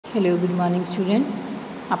Hello good morning student.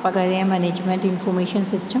 आप कर रहे हैं मैनेजमेंट इनफॉर्मेशन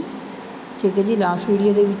सिस्टम। ठीक है जी, लास्ट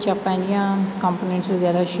वीडियो के विच आपां इहदियां कंपोनेंट्स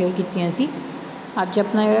वगैरह शेयर कीतियां सी। अज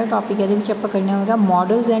अपना जिहड़ा टॉपिक है इहदे विच करना होगा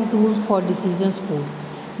models and tools for decision support.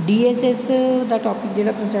 DSS का टॉपिक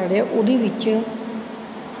जिहड़ा अपना चल रहा उहदे विच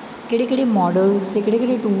किहड़े-किहड़े मॉडल्स ते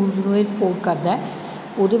किहड़े-किहड़े टूल्स नूं इह सपोर्ट करदा है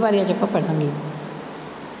उहदे बारे अज आपां पढ़ांगे।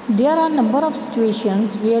 There are number of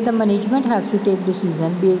situations where the management has to take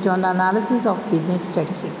decision based on the analysis of business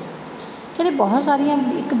statistics। कहते बहुत सारिया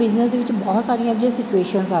एक बिजनेस के बहुत सारिया जो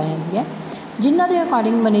सिचुएशनस आ जाती जिन्हों के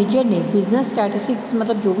अकॉर्डिंग मैनेजर ने बिजनेस स्टैटिस्टिक्स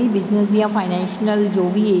मतलब जो भी बिजनेस दियाँ फाइनैशियल जो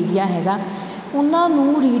भी एरिया हैगा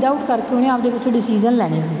उन्होंने रीड आउट करके उन्हें आपके कुछ डिसीजन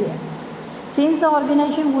लेने होंगे है। Since the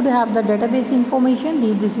organisation would have the database information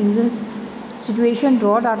the decisions situation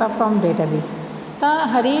draw data from database. तो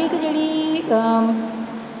हरेक जी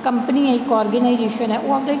कंपनी है एक ऑर्गेनाइजेशन है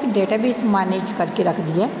वो आपका एक डेटाबेस मैनेज करके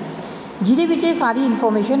रखती है जिहदे विच सारी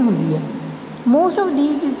इनफॉर्मेशन होंदी है। Most of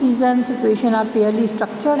these decision situation are fairly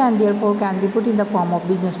structured and therefore can be put in the form of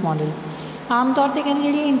business model. आम तौर पर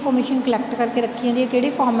कहते जी इनफॉर्मेशन कलैक्ट करके रखी जाती है किहड़े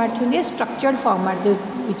फॉर्मेट होंदी है, स्ट्रक्चर्ड फॉर्मेट दे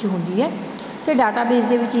विच होंदी है तो डाटाबेस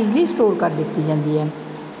दे विच ईजली स्टोर कर दी जाती है।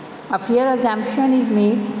 A fair अजैम्पशन is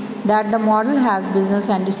made that the model has business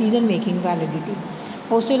and decision making validity.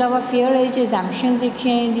 उस तो इलावा फेयर एग्जैम्पशनस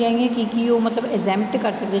देखिए जाएंगे कि वो मतलब एग्जैम्प्ट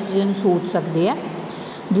कर सकते चीज़ों सोच सकते हैं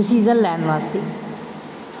डिसीजन लैन वास्ते।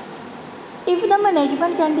 If the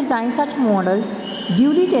management can design such model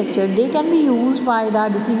duly tested they can be use by the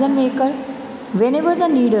decision maker when ever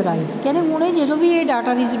the need arise. कहते हुणे जो भी ये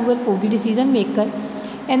डाटा की जरूरत होगी डिसीजन मेकर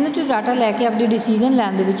इन्हों चो डाटा लैके अपने डिसीजन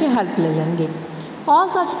लैन के हैल्प ले लेंगे। All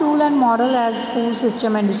such tool and model as school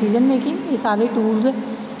system and decision making ये सारे टूल्स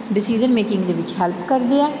डिसीजन मेकिंग के हैल्प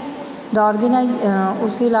करते हैं। द ऑर्गेनाइज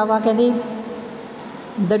उस अलावा कहते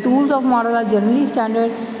the tools of model are generally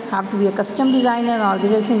standard have to be a custom design and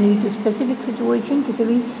organisation need to specific situation किसी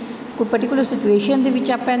भी कोई पर्टिकुलर सिचुएशन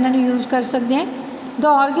के आप इन्होंने यूज़ कर सकते हैं। The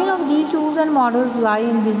organ of these tools and models lie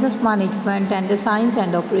in business management and the science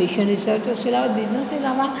and operation research. उस अलावा बिजनेस के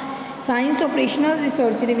अलावा साइंस ऑपरेशनल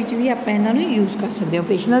रिसर्च के भी आप इन्होंने यूज़ कर सकते हैं।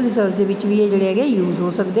 ऑपरेशनल रिसर्च के भी ये जोड़े है यूज़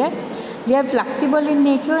हो सकते हैं। They are flexible in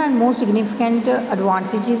nature and more significant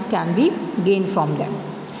advantages can be gained from them।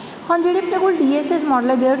 हाँ जो अपने को DSS मॉडल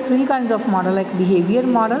है there are three kinds of model like behavior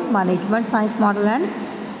model, management science model and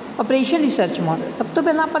operation research model। सब तो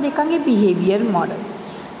पहला आप देखेंगे behavior model।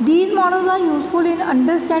 These models are useful in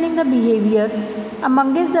understanding the behavior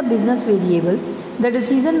amongst the business variable। The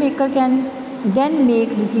decision maker can then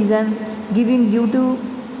make decision giving due to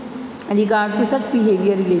regard to such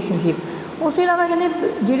behavior relationship। उस अलावा कहते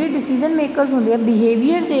जोड़े decision makers होंगे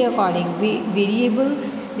behaviour के according variable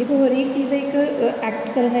देखो हर एक चीज़ का एक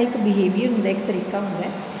एक्ट करने का एक बिहेवियर होंगे एक तरीका होंगे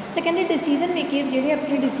तो कहते डिसीजन मेकर जोड़े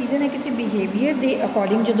अपने डिसीजन है किसी बिहेवियर के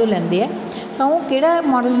अकॉर्डिंग जो लेंदे है तो वो किहड़ा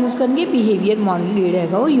मॉडल यूज़ करेंगे बिहेवियर मॉडल जोड़ा है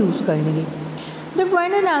वो यूज़ करेंगे। The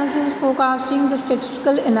trend analysis forecasting the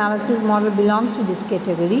statistical analysis model belongs to this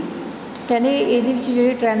category. कहते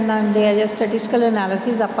ये ट्रेंड आते हैं या स्टैटिस्टिकल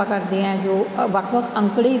एनालिसिस आप करते हैं जो वक्-वक्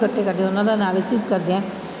अंकड़े इकट्ठे करते हैं उन्होंने एनालिसिस करते हैं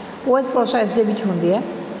वो इस प्रोसैस के होंगे है।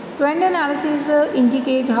 Trend analysis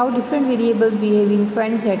indicate how different variables behave in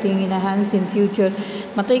trend setting in hence in future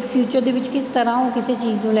मतलब एक फ्यूचर के किस तरह वो किसी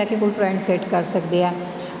चीज़ को लैके कोई ट्रेंड सैट कर सकते हैं।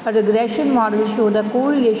 और रिग्रेशन मॉडल शो द को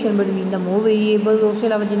relation between the more variables उसके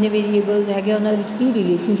अलावा जिन्हें वेरीएबल्स है उन्होंने की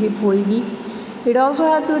रिलेशनशिप होएगी। It also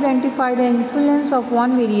help to identify the influence of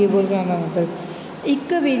one variable and another.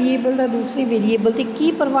 एक वेरीएबल का दूसरे वेरीएबल पर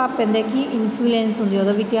की प्रभाव पैंदा है की इन्फ्लुएंस होंगे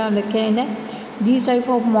वह भी ध्यान रखा जाता है। These type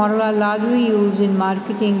of model are largely use in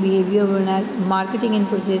marketing behaviour marketing in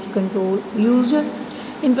process control use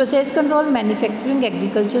in process control manufacturing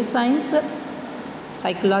agriculture science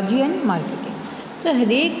psychology and marketing. तो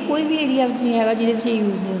हरेक कोई भी एरिया है जिसे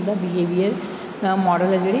यूज़ नहीं होता बिहेवियर मॉडल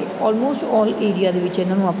है जोड़े ऑलमोस्ट ऑल एरिया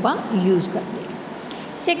इन्हों आप यूज़ करते हैं।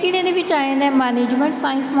 सैकेंड ये आए हैं management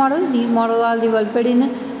science model. These model are developed in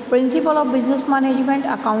principle of business management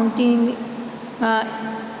accounting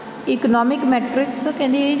economic matrix.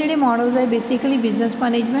 कहते ये जोड़े मॉडल्स है बेसिकली बिजनेस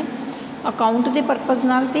मैनेजमेंट अकाउंट के परपज़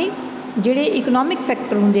नाल ते जोड़े इकनॉमिक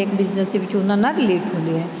फैक्टर होंगे एक बिजनेस के उन्होंने रिलेट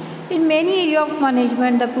होंगे हैं। In many areas of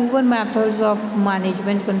management, the proven methods of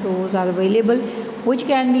management controls are available, which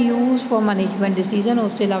can be used for management decision।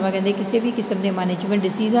 उसके अलावा कहते किसी भी किस्म के मैनेजमेंट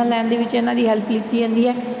डिसीजन लैन इन्हों की हेल्प ली जाती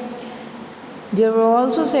है। There are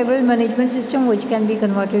also several management system which can be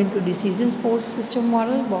converted into decision support system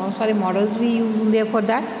model। बहुत सारे मॉडल्स भी यूज होंगे for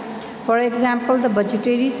that। For example, the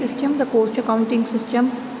budgetary system, the cost accounting system,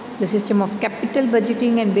 the system of capital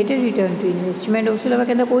budgeting and better return to investment। उसके अलावा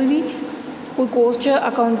कहते कोई coast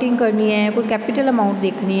accounting करनी है कोई कैपिटल अमाउंट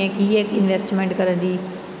देखनी है कि एक इन्वेस्टमेंट करने की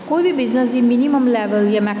कोई भी बिजनेस की मिनीमम लैवल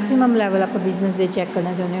या मैक्सीमम लैवल आप बिजनेस के चैक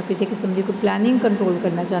करना चाहते हैं, किसी किस्म की कोई प्लैनिंग कंट्रोल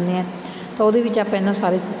करना चाहते हैं, तो वो आप इन्होंने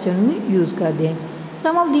सारे सिस्टम यूज़ करते हैं।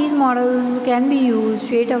 सम of these models can be use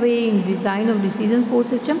straight away in design of decision support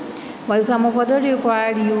system, while some of other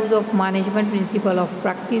required use of management principal of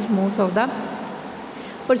practice most of the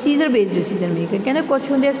procedure based decision maker. कहते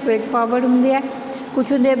कुछ होंगे straight forward होंगे,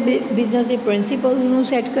 कुछ होंगे business के प्रिंसीपल्स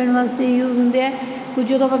set करने वास्ते use होंगे, कुछ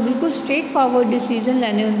जो आप बिल्कुल स्ट्रेट फॉरवर्ड डिसीजन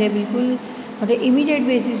लैने होंगे, बिल्कुल मतलब इमीडिएट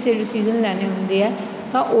बेसिस से डिसीजन लैने होंगे,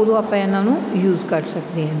 तो उदों आप इन्हों यूज़ कर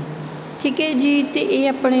सकते हैं। ठीक है जी, तो ये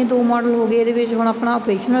अपने 2 मॉडल हो गए। ये हम अपना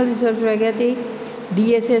ऑपरेशनल रिसर्च रह गया, तो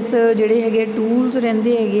DSS जोड़े है टूल्स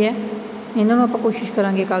रेंदे है, इन्हों आप कोशिश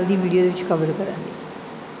करा कल की वीडियो कवर करेंगे।